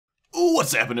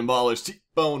What's happening, ballers?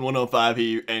 T-Bone105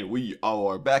 here, and we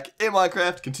are back in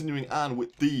Minecraft, continuing on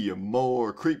with the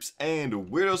more creeps and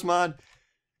weirdos mod.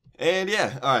 And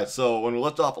yeah, alright, so when we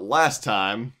left off last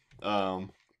time, we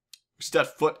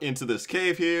stepped foot into this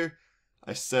cave here.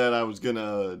 I said I was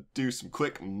gonna do some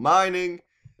quick mining,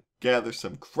 gather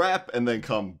some crap, and then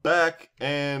come back,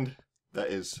 and that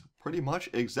is pretty much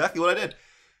exactly what I did.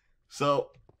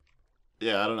 So,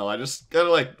 yeah, I don't know, I just kind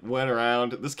of like went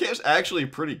around. This cave's actually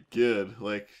pretty good,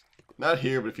 like, not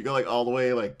here, but if you go like all the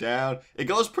way like down, it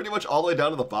goes pretty much all the way down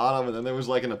to the bottom, and then there was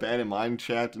like an abandoned mine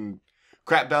shaft and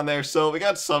crap down there, so we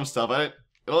got some stuff. I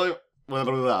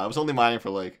was only mining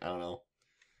for like, I don't know,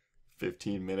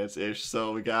 15 minutes-ish,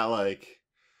 so we got like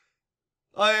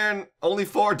iron, only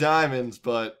 4 diamonds,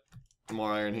 but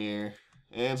more iron here,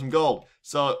 and some gold.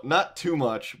 So, not too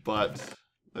much, but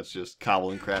that's just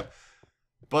cobbling crap.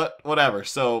 But, whatever,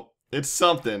 so, it's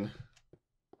something,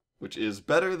 which is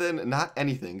better than not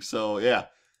anything, so, yeah.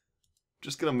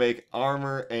 Just gonna make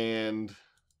armor, and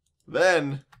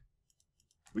then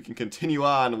we can continue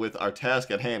on with our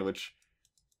task at hand, which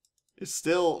is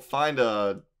still find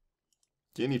a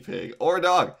guinea pig, or a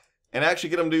dog, and actually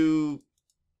get them to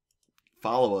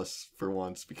follow us for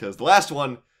once, because the last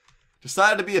one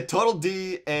decided to be a total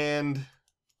D, and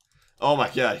oh my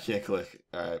god, I can't click.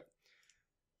 Alright.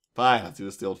 Fine, I'll do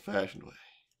this the old-fashioned way.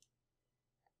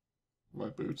 My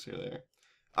boots here, there.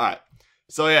 Alright.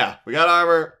 So yeah, we got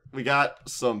armor, we got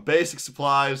some basic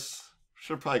supplies.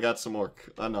 Should've probably got some more.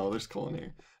 Oh no, there's coal in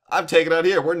here. I'm taking it out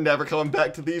here. We're never coming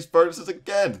back to these furnaces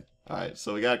again. Alright,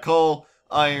 so we got coal,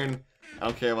 iron. I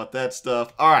don't care about that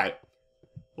stuff. Alright.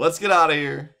 Let's get out of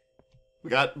here. We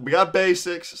got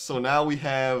basics, so now we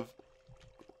have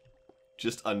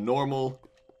just a normal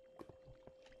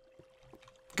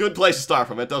good place to start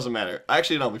from. It doesn't matter.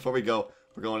 Actually, no, before we go,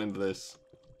 we're going into this.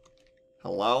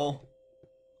 Hello?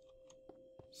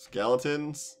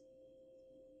 Skeletons?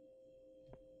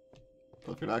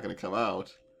 Well, if you're not going to come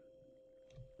out,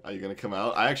 are you going to come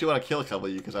out? I actually want to kill a couple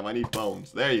of you because I might need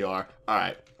bones. There you are.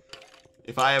 Alright.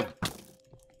 If I have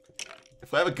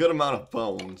a good amount of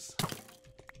bones.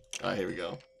 Alright, here we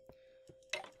go.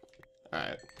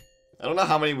 Alright. I don't know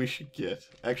how many we should get.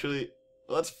 Actually,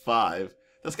 well, that's 5.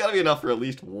 That's gotta be enough for at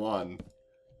least 1.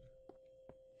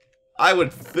 I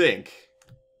would think.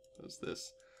 What's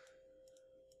this?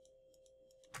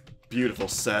 Beautiful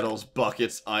saddles,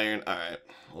 buckets, iron. Alright.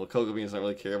 Well, cocoa beans I don't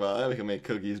really care about. We can make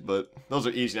cookies, but those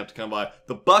are easy enough to come by.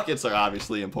 The buckets are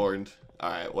obviously important.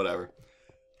 Alright, whatever.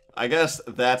 I guess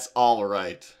that's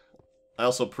alright. I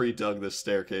also pre-dug this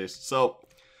staircase. So,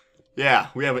 yeah,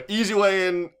 we have an easy way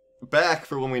in back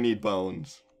for when we need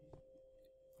bones.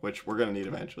 Which we're gonna need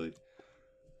eventually.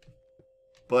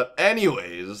 But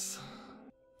anyways,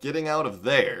 getting out of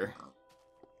there,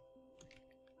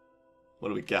 what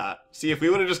do we got? See, if we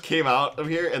would have just came out of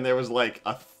here and there was like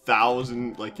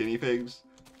 1,000 like guinea pigs,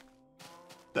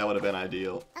 that would have been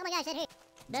ideal. Oh my gosh, that hurt.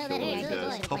 Kill him when he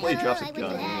does. Hopefully he drops a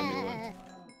gun. A new one.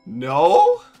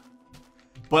 No?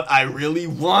 But I really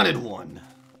wanted one.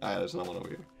 Alright, there's another one over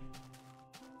here.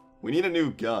 We need a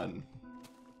new gun.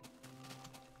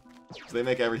 So they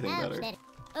make everything better.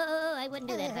 Oh, I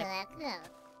wouldn't do that.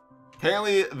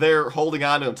 Apparently, they're holding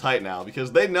on to them tight now,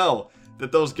 because they know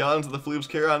that those guns that the floobs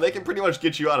carry on, they can pretty much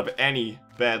get you out of any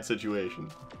bad situation.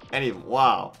 Any,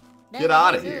 wow. Get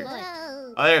out of here.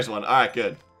 Oh, there's one. Alright,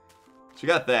 good. So we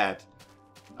got that.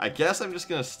 I guess I'm just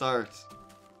gonna start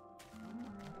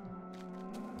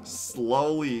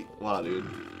slowly. Wow, dude.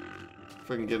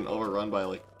 Freaking getting overrun by,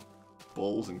 like,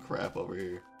 bulls and crap over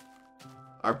here.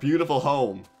 Our beautiful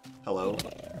home. Hello.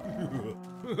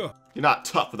 You're not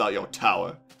tough without your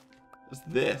tower. What's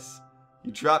this?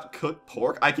 You dropped cooked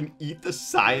pork? I can eat the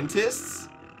scientists?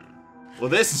 Well,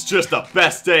 this is just the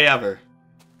best day ever.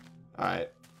 Alright.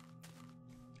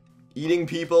 Eating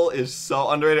people is so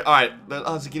underrated. Alright.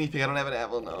 Oh, it's a guinea pig. I don't have an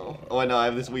apple. No. Oh, I know. I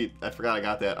have this wheat. I forgot I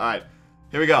got that. Alright.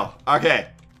 Here we go. Okay.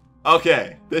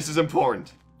 Okay. This is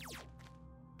important.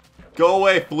 Go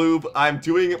away, floob. I'm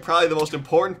doing probably the most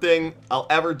important thing I'll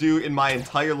ever do in my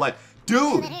entire life.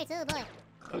 Dude!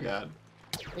 Oh, God.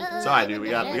 Sorry, dude. We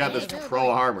got this pro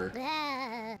armor.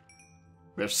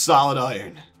 We have solid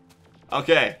iron.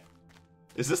 Okay.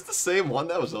 Is this the same one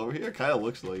that was over here? Kind of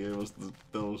looks like it was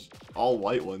those all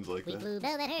white ones like that.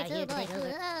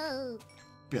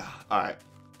 Yeah. All right.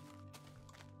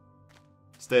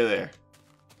 Stay there.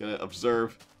 Gonna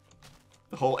observe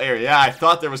the whole area. Yeah, I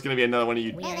thought there was gonna be another one of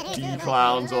you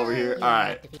D-clowns over here. All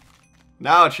right.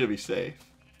 Now it should be safe.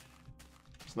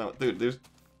 It's not, dude. There's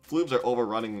floobs are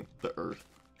overrunning the earth.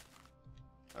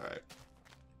 Alright.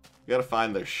 We gotta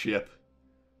find their ship.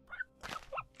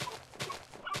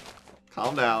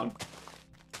 Calm down.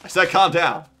 I said calm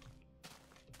down.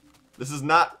 This is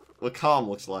not what calm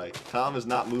looks like. Calm is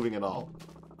not moving at all.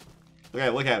 Okay,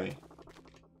 look at me.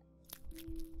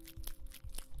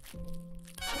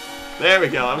 There we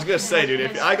go. I was gonna say, dude,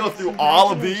 if I go through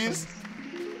all of these,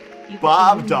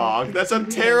 Bob Dog. That's a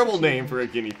terrible name for a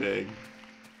guinea pig.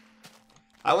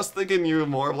 I was thinking you were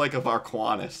more like a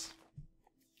Varquanis.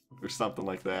 Or something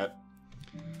like that.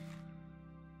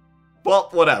 Well,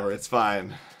 whatever. It's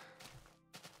fine.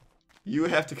 You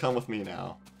have to come with me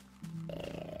now.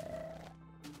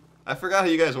 I forgot how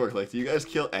you guys work. Like, do you guys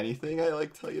kill anything I,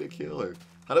 like, tell you to kill? Or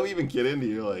how do we even get into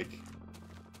you, like...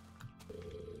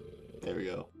 There we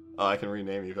go. Oh, I can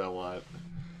rename you if I want.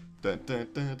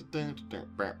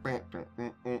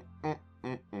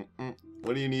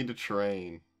 What do you need to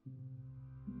train?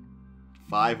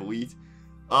 5 wheat?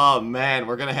 Oh man,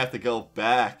 we're gonna have to go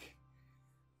back.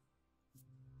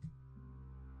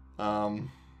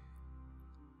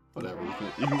 Whatever.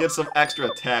 You can get some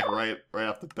extra attack right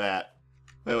off the bat.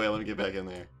 Wait, let me get back in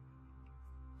there.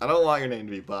 I don't want your name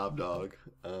to be Bob Dog.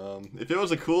 If it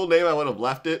was a cool name, I would have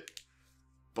left it.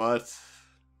 But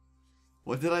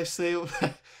what did I say?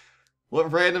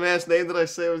 What random ass name did I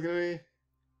say it was gonna be?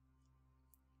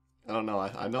 I don't know.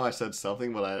 I know I said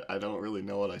something, but I don't really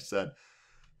know what I said.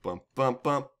 Bump, bump,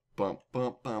 bump, bump,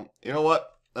 bump, bump. You know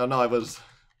what? I don't know. I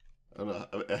don't know.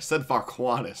 I said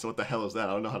Varquanis. What the hell is that?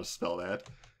 I don't know how to spell that.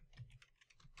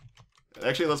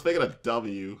 Actually, let's make it a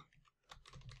W.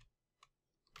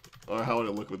 Or how would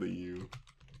it look with a U?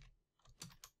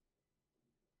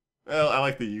 Well, I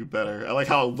like the U better. I like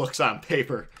how it looks on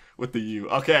paper with the U.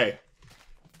 Okay.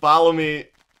 Follow me.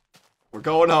 We're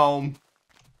going home.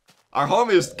 Our home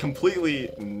is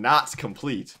completely not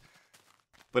complete.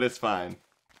 But it's fine.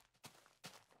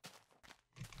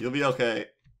 You'll be okay.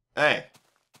 Hey.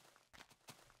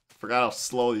 Forgot how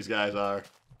slow these guys are.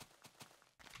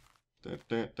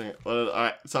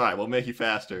 Alright, it's alright. We'll make you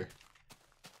faster.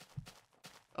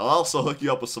 I'll also hook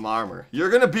you up with some armor.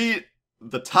 You're gonna be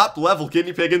the top level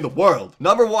guinea pig in the world.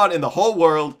 #1 in the whole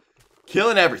world.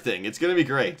 Killing everything. It's gonna be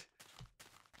great.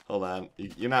 Hold on.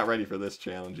 You're not ready for this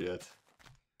challenge yet.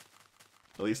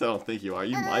 At least I don't think you are.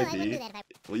 You might be.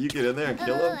 Will you get in there and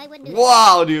kill him?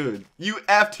 Wow, dude. You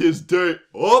effed his day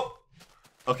up.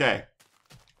 Okay.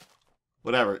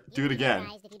 Whatever. Do it again.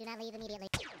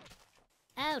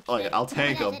 Oh yeah, I'll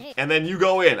tank him. And then you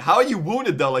go in. How are you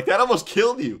wounded though? Like that almost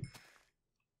killed you.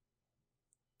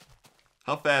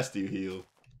 How fast do you heal?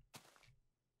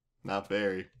 Not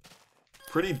very.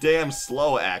 Pretty damn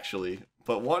slow actually.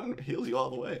 But 1 heals you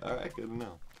all the way. Alright, good to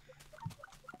know.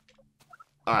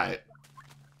 Alright.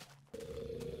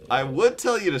 I would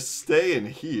tell you to stay in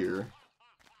here.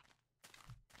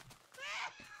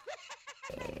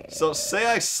 So, say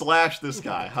I slash this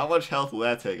guy. How much health will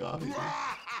that take off you?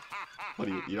 What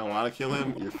do you don't want to kill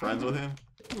him? You're friends with him?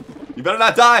 You better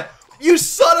not die! You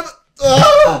son of a...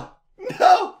 Oh!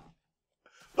 No!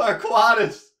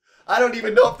 Varquanis! I don't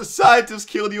even know if the scientist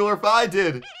killed you or if I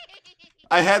did.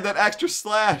 I had that extra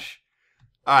slash.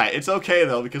 Alright, it's okay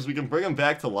though, because we can bring him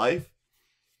back to life.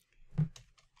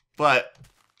 But,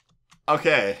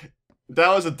 okay. That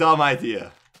was a dumb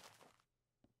idea.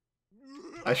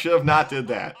 I should have not did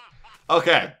that.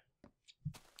 Okay.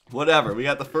 Whatever, we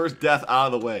got the first death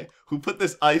out of the way. Who put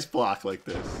this ice block like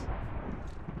this?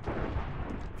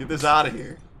 Get this out of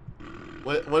here.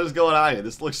 What is going on here?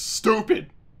 This looks stupid.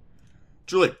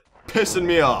 It's really pissing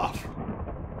me off.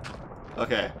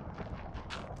 Okay.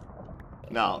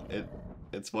 No,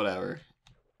 it's whatever.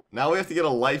 Now we have to get a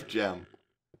life gem.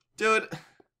 Dude,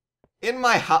 in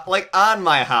my house, like on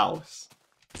my house.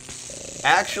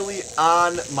 Actually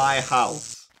on my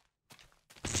house.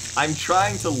 I'm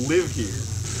trying to live here.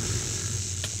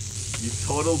 You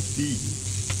total D.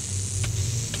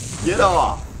 Get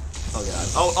off. Oh god.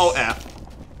 Oh, F.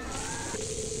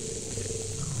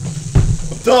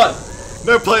 I'm done.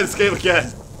 Never play this game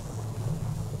again.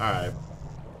 Alright.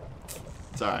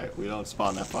 It's alright. We don't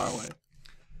spawn that far away.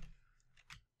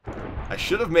 I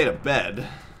should have made a bed.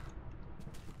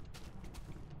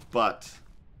 But,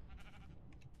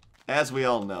 as we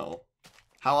all know,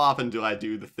 how often do I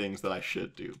do the things that I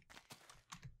should do?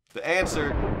 The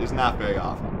answer is not very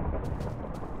often.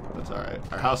 That's alright.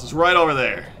 Our house is right over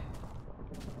there.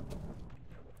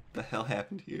 What the hell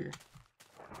happened here?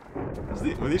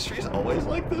 Were these trees always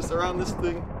like this around this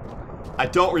thing? I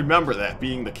don't remember that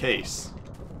being the case.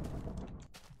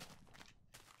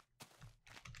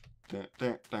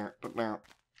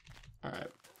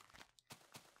 Alright.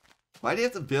 Why do you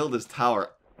have to build this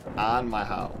tower on my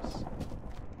house?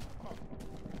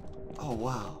 Oh,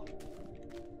 wow.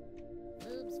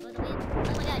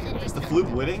 Is the flute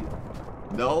winning?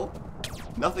 No?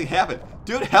 Nothing happened.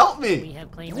 Dude, help We me!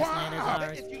 have claimed this land as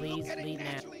ours. Please leave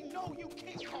now.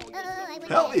 I wouldn't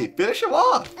Help do me! that. Finish him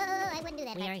off! I wouldn't do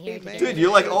that. We are here to Dude,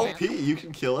 you're like OP. You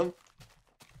can kill him.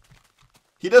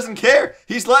 He doesn't care.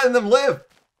 He's letting them live.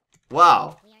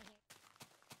 Wow. We are here.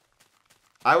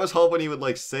 I was hoping he would,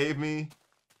 like, save me.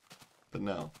 But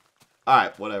no.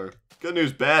 Alright, whatever. Good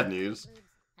news, bad news.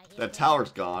 I hear That you.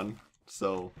 tower's gone.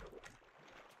 So.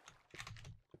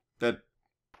 That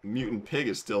mutant pig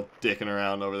is still dicking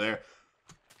around over there.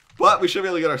 But we should be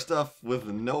able to get our stuff with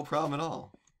no problem at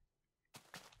all.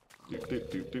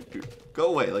 Go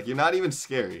away. Like, you're not even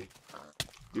scary.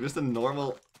 You're just a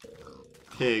normal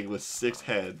pig with 6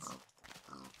 heads.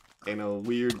 And a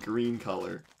weird green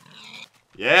color.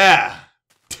 Yeah!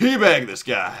 Teabag this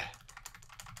guy!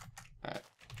 Alright.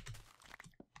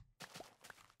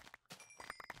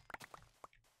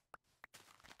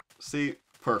 See?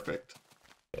 Perfect.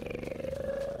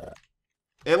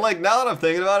 And, like, now that I'm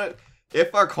thinking about it,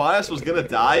 if Arquanus was gonna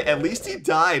die, at least he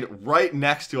died right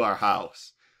next to our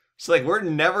house. So, like, we're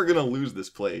never gonna lose this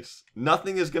place.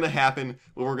 Nothing is gonna happen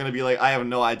where we're gonna be like, I have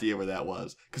no idea where that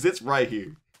was. Because it's right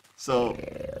here. So,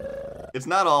 it's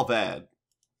not all bad.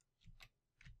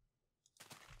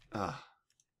 Ah.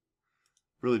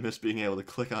 Really miss being able to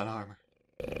click on armor.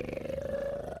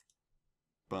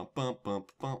 Bump, bump,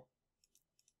 bump, bump.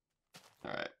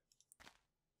 Alright.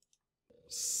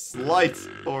 Slight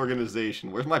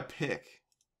organization. Where's my pick?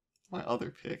 My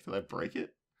other pick. Did I break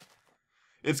it?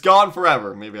 It's gone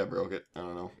forever. Maybe I broke it. I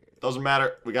don't know. Doesn't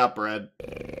matter. We got bread.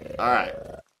 Alright.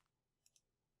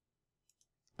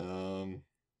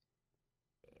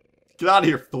 Get out of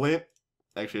here, Flint.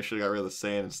 Actually, I should have got rid of the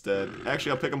sand instead.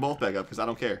 Actually, I'll pick them both back up because I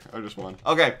don't care. I just won.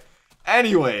 Okay.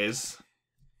 Anyways.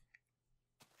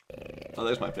 Oh,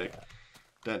 there's my pick.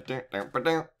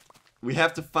 We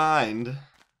have to find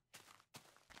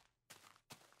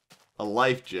a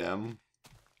life gem.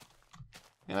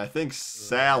 And I think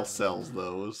Sal sells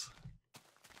those.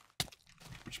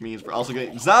 Which means we're also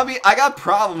getting... Zombie, I got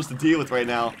problems to deal with right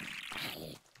now.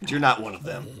 But you're not one of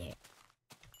them.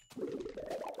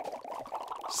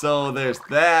 So there's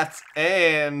that,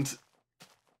 and...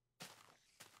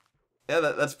 Yeah,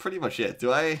 that's pretty much it.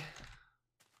 Do I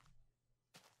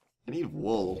need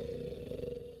wool.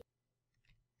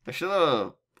 I should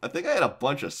have... I think I had a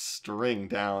bunch of string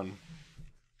down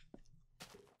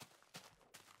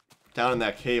in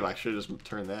that cave. I should have just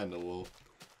turned that into wool.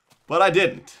 But I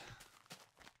didn't.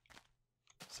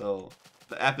 So,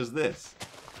 the app is this.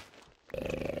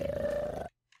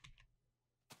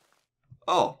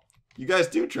 Oh, you guys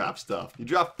do drop stuff. You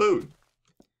drop food.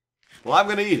 Well, I'm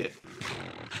gonna eat it.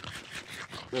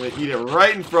 I'm gonna eat it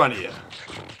right in front of you.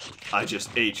 I just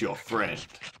ate your friend.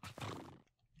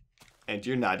 And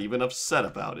you're not even upset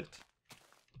about it.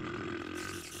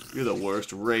 You're the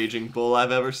worst raging bull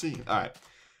I've ever seen. Alright.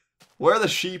 Where are the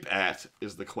sheep at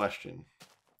is the question. I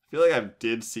feel like I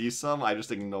did see some. I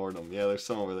just ignored them. Yeah, there's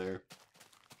some over there.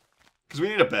 Because we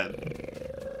need a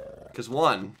bed. Because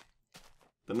one,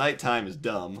 the nighttime is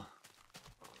dumb.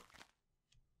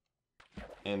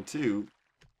 And two,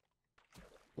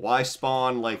 why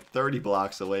spawn like 30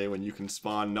 blocks away when you can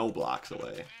spawn no blocks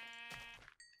away?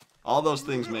 All those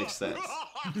things make sense.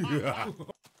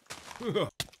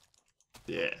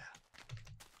 Yeah.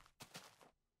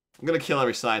 I'm gonna kill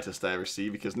every scientist I ever see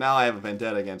because now I have a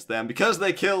vendetta against them because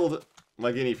they killed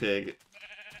my guinea pig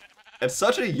at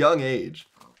such a young age.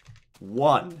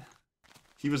 1.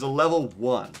 He was a level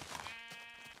 1.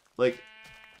 Like,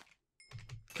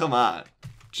 come on.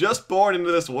 Just born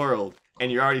into this world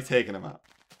and you're already taking him out.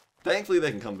 Thankfully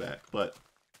they can come back, but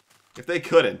if they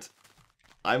couldn't,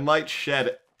 I might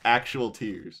shed actual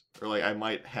tears. Or like, I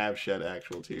might have shed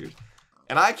actual tears.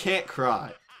 And I can't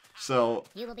cry. So,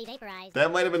 You will be vaporized.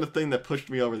 that might have been the thing that pushed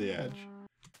me over the edge.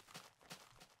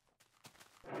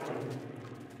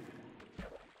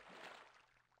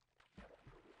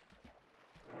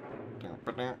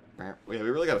 Yeah, we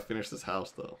really gotta finish this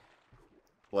house, though.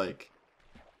 Like,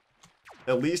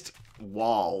 at least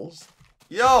walls.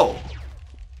 Yo!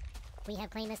 We have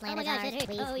claimed this Oh land my as gosh, ours. that hurt.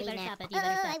 Please Oh, you leave better now. stop it. You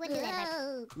better stop. I wouldn't do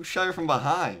that. Who shot you from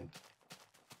behind?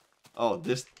 Oh,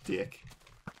 this dick.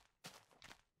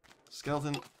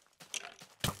 Skeleton.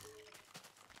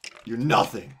 You're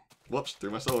nothing. Whoops,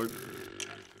 threw my sword.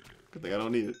 Good thing I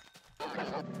don't need it.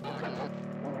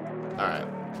 Alright.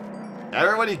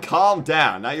 Everybody calm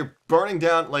down. Now you're burning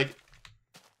down, like...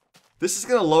 This is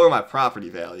gonna lower my property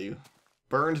value.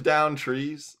 Burned down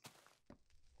trees.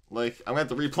 Like, I'm gonna have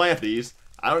to replant these.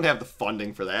 I don't have the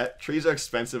funding for that. Trees are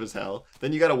expensive as hell.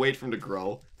 Then you gotta wait for them to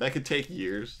grow. That could take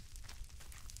years.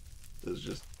 This is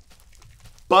just...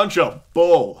 Bunch of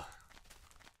bull!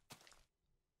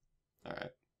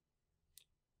 Alright.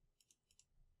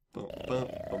 bum,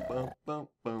 bum, bum, bum,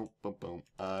 bum, bum, bum.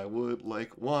 I would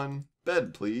like one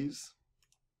bed, please.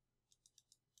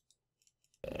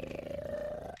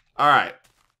 Alright.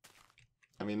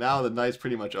 I mean, now the night's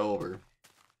pretty much over.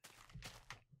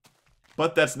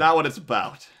 But that's not what it's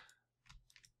about.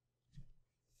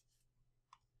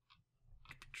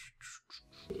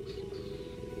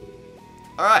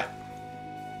 Alright.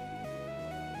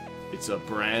 It's a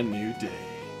brand new day.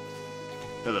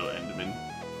 Hello, Enderman.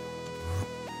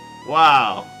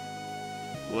 Wow.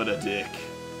 What a dick.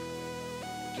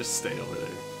 Just stay over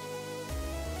there.